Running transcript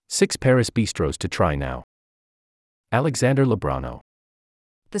6 Paris bistros to try now. Alexander Lebrano.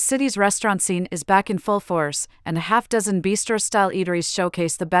 The city's restaurant scene is back in full force, and a half-dozen bistro-style eateries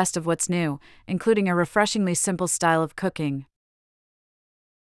showcase the best of what's new, including a refreshingly simple style of cooking.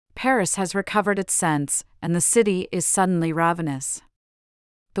 Paris has recovered its sense, and the city is suddenly ravenous.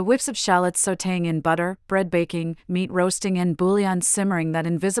 The whiffs of shallots sautéing in butter, bread baking, meat roasting and bouillon simmering that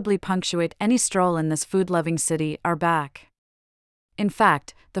invisibly punctuate any stroll in this food-loving city are back. In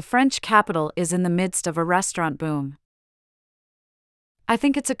fact, the French capital is in the midst of a restaurant boom. "I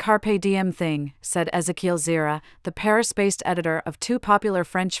think it's a carpe diem thing," said Ezekiel Zira, the Paris-based editor of two popular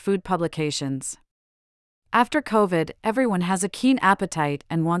French food publications. "After COVID, everyone has a keen appetite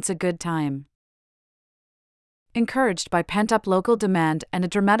and wants a good time." Encouraged by pent-up local demand and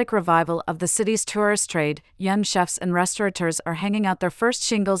a dramatic revival of the city's tourist trade, young chefs and restaurateurs are hanging out their first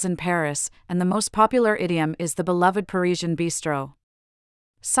shingles in Paris, and the most popular idiom is the beloved Parisian bistro.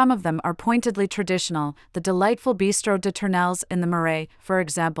 Some of them are pointedly traditional, the delightful Bistro de Tournelles in the Marais, for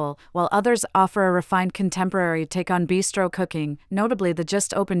example, while others offer a refined contemporary take on bistro cooking, notably the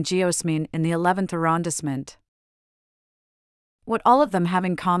just-opened Giosmine in the 11th arrondissement. What all of them have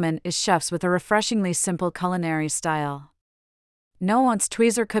in common is chefs with a refreshingly simple culinary style. "No one's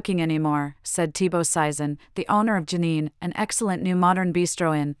tweezer cooking anymore," said Thibaut Sizon, the owner of Janine, an excellent new modern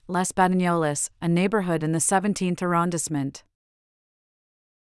bistro in Les Batignolles, a neighborhood in the 17th arrondissement.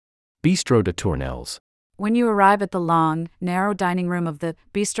 Bistro de Tournelles. When you arrive at the long, narrow dining room of the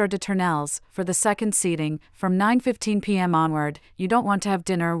Bistro de Tournelles for the second seating, from 9:15 p.m. onward, you don't want to have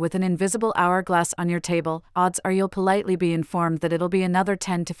dinner with an invisible hourglass on your table. Odds are you'll politely be informed that it'll be another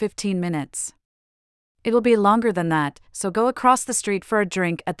 10 to 15 minutes. It'll be longer than that, so go across the street for a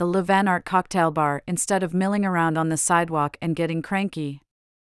drink at the Le Van Art cocktail bar instead of milling around on the sidewalk and getting cranky.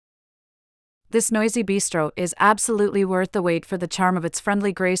 This noisy bistro is absolutely worth the wait for the charm of its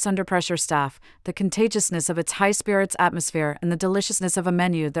friendly grace under pressure staff, the contagiousness of its high spirits atmosphere and the deliciousness of a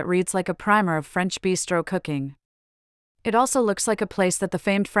menu that reads like a primer of French bistro cooking. It also looks like a place that the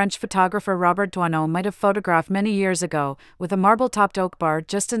famed French photographer Robert Doisneau might have photographed many years ago, with a marble-topped oak bar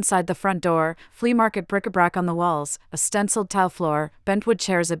just inside the front door, flea market bric-a-brac on the walls, a stenciled tile floor, bentwood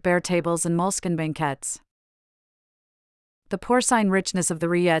chairs at bare tables and moleskin banquettes. The porcine richness of the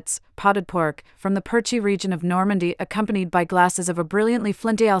rillettes, potted pork, from the Perchy region of Normandy accompanied by glasses of a brilliantly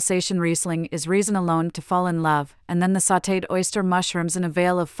flinty Alsatian Riesling is reason alone to fall in love, and then the sautéed oyster mushrooms in a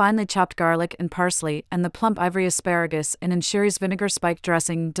veil of finely chopped garlic and parsley and the plump ivory asparagus in Enchiri's vinegar-spiked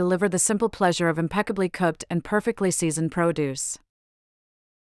dressing deliver the simple pleasure of impeccably cooked and perfectly seasoned produce.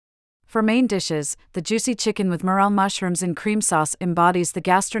 For main dishes, the juicy chicken with morel mushrooms in cream sauce embodies the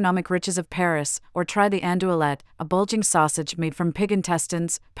gastronomic riches of Paris, or try the andouillette, a bulging sausage made from pig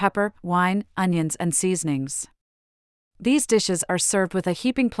intestines, pepper, wine, onions and seasonings. These dishes are served with a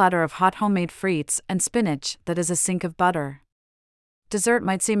heaping platter of hot homemade frites and spinach that is a sink of butter. Dessert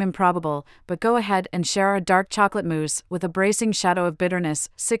might seem improbable, but go ahead and share a dark chocolate mousse with a bracing shadow of bitterness.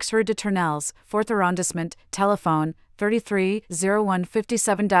 6 Rue de Tournelles, 4th arrondissement, telephone 33 01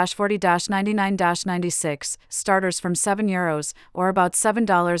 57-40-99-96, starters from €7, or about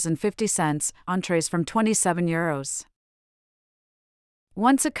 $7.50, entrees from €27.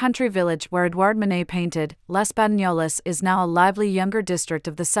 Once a country village where Edouard Manet painted, Les Batignolles is now a lively younger district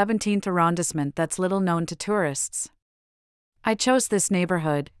of the 17th arrondissement that's little known to tourists. "I chose this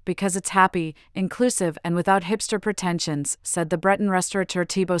neighborhood because it's happy, inclusive and without hipster pretensions," said the Breton restaurateur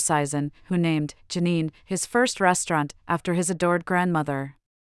Thibaut Sizon, who named Janine his first restaurant after his adored grandmother.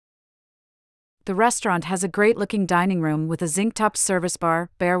 The restaurant has a great-looking dining room with a zinc-topped service bar,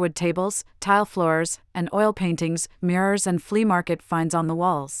 barewood tables, tile floors, and oil paintings, mirrors and flea market finds on the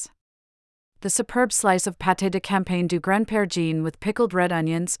walls. The superb slice of pâté de campagne du Grand-Père Jean with pickled red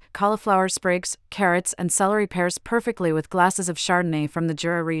onions, cauliflower sprigs, carrots and celery pairs perfectly with glasses of Chardonnay from the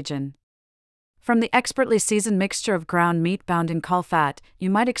Jura region. From the expertly seasoned mixture of ground meat bound in caul fat, you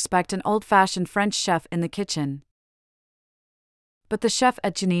might expect an old-fashioned French chef in the kitchen. But the chef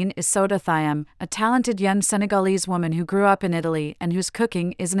at Janine is Soda Thiam, a talented young Senegalese woman who grew up in Italy and whose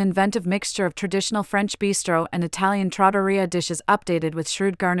cooking is an inventive mixture of traditional French bistro and Italian trattoria dishes updated with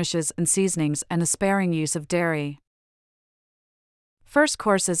shrewd garnishes and seasonings and a sparing use of dairy. First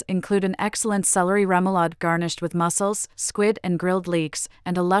courses include an excellent celery remoulade garnished with mussels, squid and grilled leeks,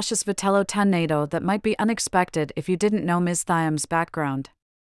 and a luscious vitello tonnato that might be unexpected if you didn't know Ms. Thiam's background.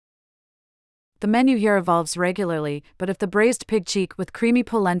 The menu here evolves regularly, but if the braised pig cheek with creamy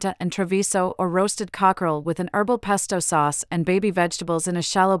polenta and treviso or roasted cockerel with an herbal pesto sauce and baby vegetables in a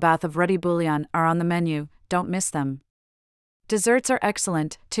shallow bath of ruddy bouillon are on the menu, don't miss them. Desserts are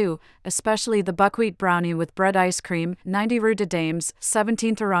excellent, too, especially the buckwheat brownie with bread ice cream, 90 Rue de Dames,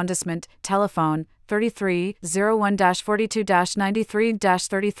 17th arrondissement, telephone,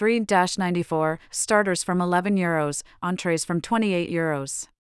 3301-42-93-33-94, starters from €11, entrees from €28.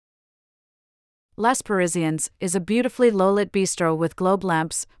 Les Parisiens is a beautifully low-lit bistro with globe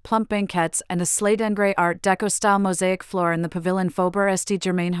lamps, plump banquettes, and a slate and grey Art Deco-style mosaic floor in the Pavilion Faubourg St.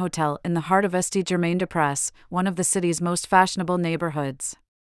 Germain Hotel in the heart of St. Germain-des-Prés, one of the city's most fashionable neighborhoods.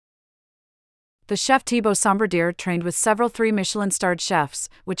 The chef Thibaut Sombredier trained with several 3 Michelin-starred chefs,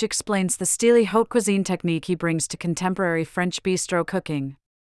 which explains the steely haute cuisine technique he brings to contemporary French bistro cooking.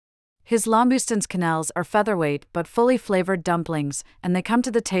 His Lambustins quenelles are featherweight but fully flavored dumplings, and they come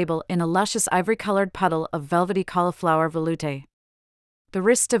to the table in a luscious ivory-colored puddle of velvety cauliflower velouté. The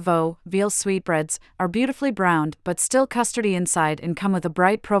risques de veau, veal sweetbreads, are beautifully browned but still custardy inside and come with a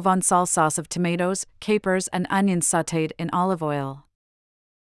bright Provençal sauce of tomatoes, capers, and onions sautéed in olive oil.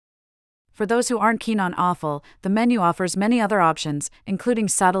 For those who aren't keen on offal, the menu offers many other options, including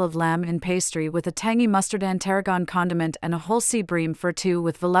saddle of lamb in pastry with a tangy mustard and tarragon condiment and a whole sea bream for 2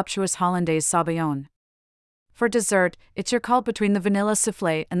 with voluptuous hollandaise sabayon. For dessert, it's your call between the vanilla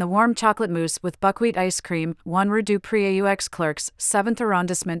soufflé and the warm chocolate mousse with buckwheat ice cream, 1 Rue du Pré-aux Clercs, 7th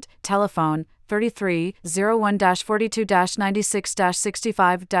arrondissement, telephone,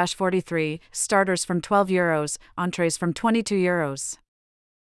 3301-42-96-65-43, starters from €12, entrees from €22.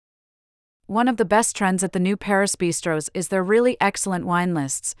 One of the best trends at the new Paris bistros is their really excellent wine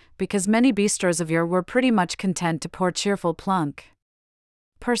lists, because many bistros of yore were pretty much content to pour cheerful plunk.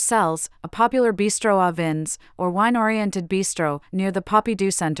 Purcell's, a popular bistro à vins, or wine-oriented bistro, near the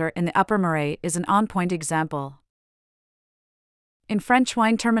Pompidou Center in the Upper Marais is an on-point example. In French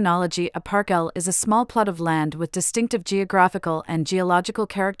wine terminology, a parcelle is a small plot of land with distinctive geographical and geological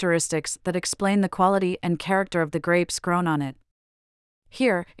characteristics that explain the quality and character of the grapes grown on it.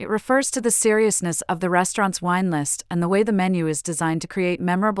 Here, it refers to the seriousness of the restaurant's wine list and the way the menu is designed to create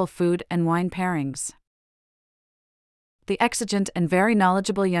memorable food and wine pairings. The exigent and very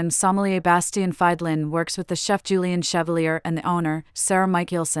knowledgeable young sommelier Bastien Fiedlin works with the chef Julien Chevalier and the owner, Sarah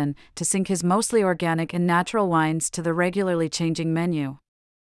Michaelson, to sync his mostly organic and natural wines to the regularly changing menu.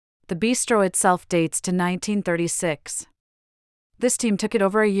 The bistro itself dates to 1936. This team took it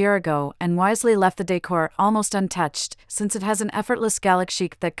over a year ago and wisely left the decor almost untouched, since it has an effortless Gallic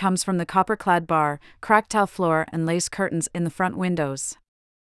chic that comes from the copper-clad bar, cracked tile floor, and lace curtains in the front windows.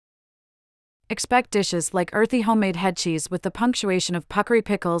 Expect dishes like earthy homemade head cheese with the punctuation of puckery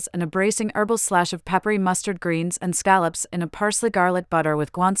pickles and a bracing herbal slash of peppery mustard greens and scallops in a parsley garlic butter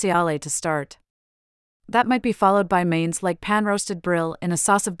with guanciale to start. That might be followed by mains like pan-roasted brill in a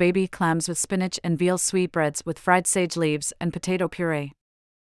sauce of baby clams with spinach and veal sweetbreads with fried sage leaves and potato puree.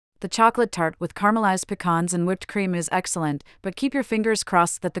 The chocolate tart with caramelized pecans and whipped cream is excellent, but keep your fingers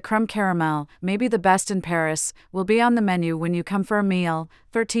crossed that the creme caramel, maybe the best in Paris, will be on the menu when you come for a meal.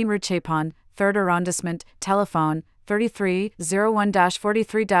 13 Rue Chapon, 3rd arrondissement, telephone,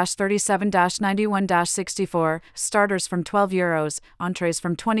 3301-43-37-91-64, starters from €12, entrees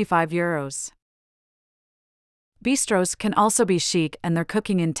from €25. Bistros can also be chic and their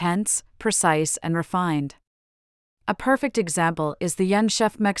cooking intense, precise, and refined. A perfect example is the young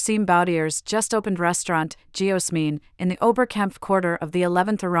chef Maxime Baudier's just-opened restaurant, Geosmine, in the Oberkampf quarter of the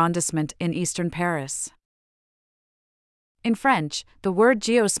 11th arrondissement in eastern Paris. In French, the word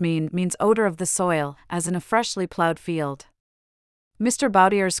geosmine means odor of the soil, as in a freshly plowed field. Mr.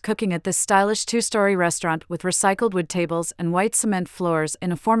 Baudier's cooking at this stylish 2-story restaurant with recycled wood tables and white cement floors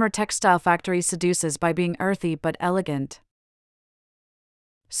in a former textile factory seduces by being earthy but elegant.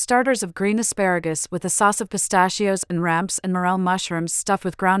 Starters of green asparagus with a sauce of pistachios and ramps and morel mushrooms stuffed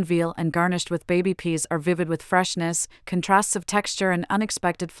with ground veal and garnished with baby peas are vivid with freshness, contrasts of texture and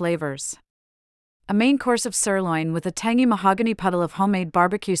unexpected flavors. A main course of sirloin with a tangy mahogany puddle of homemade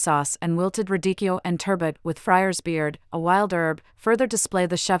barbecue sauce and wilted radicchio and turbot with friar's beard, a wild herb, further display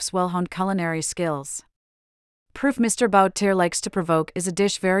the chef's well-honed culinary skills. Proof Mr. Bautier likes to provoke is a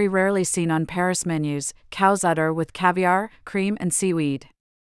dish very rarely seen on Paris menus, cow's udder with caviar, cream and seaweed.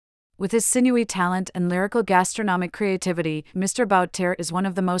 With his sinewy talent and lyrical gastronomic creativity, Mr. Bautier is one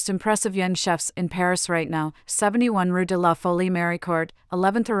of the most impressive young chefs in Paris right now. 71 Rue de la Folie Maricourt,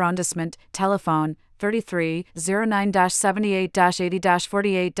 11th arrondissement, telephone,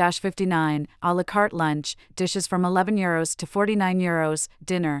 33-09-78-80-48-59, à la carte lunch, dishes from €11 to €49,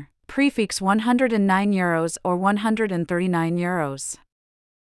 dinner, prefix €109 or €139.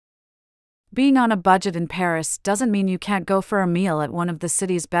 Being on a budget in Paris doesn't mean you can't go for a meal at one of the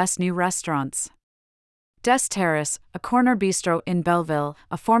city's best new restaurants. Des Terrace, a corner bistro in Belleville,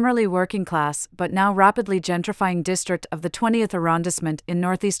 a formerly working-class but now rapidly gentrifying district of the 20th arrondissement in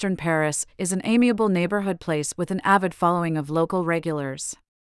northeastern Paris, is an amiable neighborhood place with an avid following of local regulars.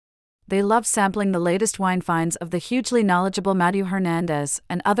 They love sampling the latest wine finds of the hugely knowledgeable Mathieu Hernandez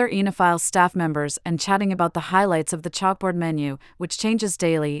and other Enophile staff members and chatting about the highlights of the chalkboard menu, which changes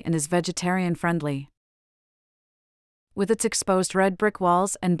daily and is vegetarian-friendly. With its exposed red brick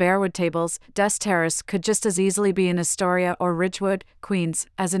walls and barewood tables, Des Terrace could just as easily be in Astoria or Ridgewood, Queens,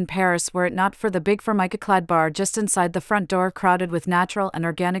 as in Paris were it not for the big formica-clad bar just inside the front door crowded with natural and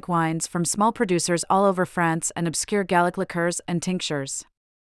organic wines from small producers all over France and obscure Gallic liqueurs and tinctures.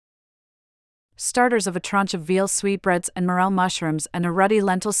 Starters of a tranche of veal sweetbreads and morel mushrooms and a ruddy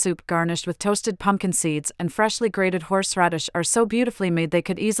lentil soup garnished with toasted pumpkin seeds and freshly grated horseradish are so beautifully made they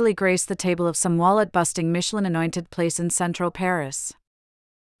could easily grace the table of some wallet-busting Michelin-anointed place in central Paris.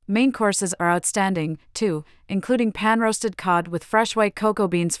 Main courses are outstanding, too, including pan-roasted cod with fresh white cocoa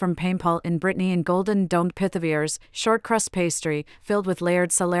beans from Paimpol in Brittany and golden domed pithiviers, short crust pastry, filled with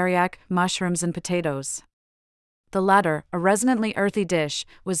layered celeriac, mushrooms and potatoes. The latter, a resonantly earthy dish,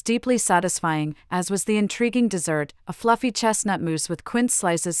 was deeply satisfying, as was the intriguing dessert, a fluffy chestnut mousse with quince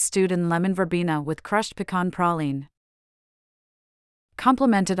slices stewed in lemon verbena with crushed pecan praline.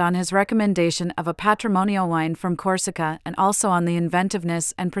 Complimented on his recommendation of a Patrimonio wine from Corsica and also on the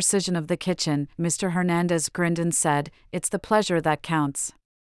inventiveness and precision of the kitchen, Mr. Hernandez grinned and said, "It's the pleasure that counts."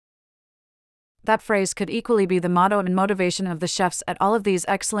 That phrase could equally be the motto and motivation of the chefs at all of these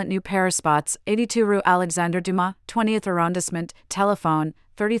excellent new Paris spots. 82 Rue Alexandre Dumas, 20th arrondissement, telephone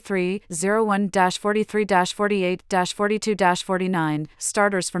 3301-43-48-42-49,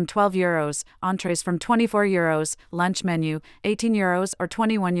 starters from €12, entrees from €24, lunch menu, €18 or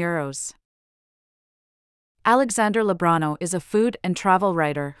 €21. Alexandre Lebrano is a food and travel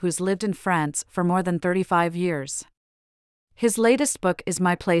writer who's lived in France for more than 35 years. His latest book is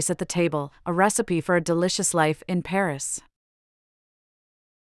My Place at the Table, a recipe for a delicious life in Paris.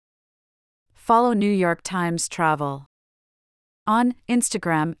 Follow New York Times Travel on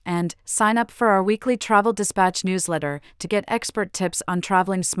Instagram and sign up for our weekly Travel Dispatch newsletter to get expert tips on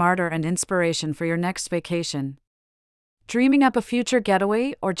traveling smarter and inspiration for your next vacation. Dreaming up a future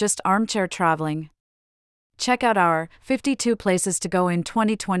getaway or just armchair traveling? Check out our 52 Places to Go in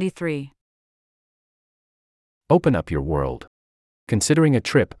 2023. Open up your world. Considering a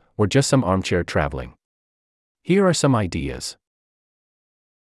trip, or just some armchair traveling? Here are some ideas.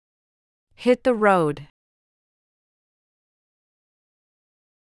 Hit the road.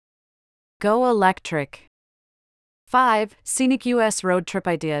 Go electric. 5 scenic U.S. road trip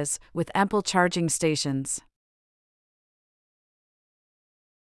ideas with ample charging stations.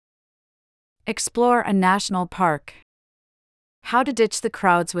 Explore a national park. How to ditch the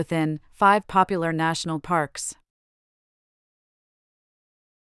crowds within 5 popular national parks.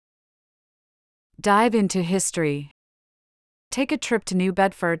 Dive into history. Take a trip to New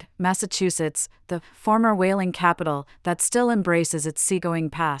Bedford, Massachusetts, the former whaling capital that still embraces its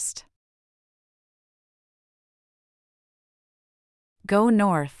seagoing past. Go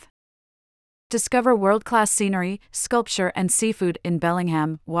north. Discover world-class scenery, sculpture and seafood in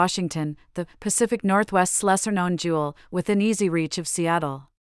Bellingham, Washington, the Pacific Northwest's lesser-known jewel, within easy reach of Seattle.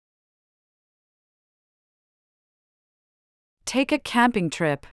 Take a camping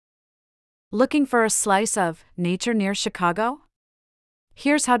trip. Looking for a slice of nature near Chicago?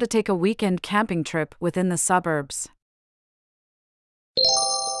 Here's how to take a weekend camping trip within the suburbs.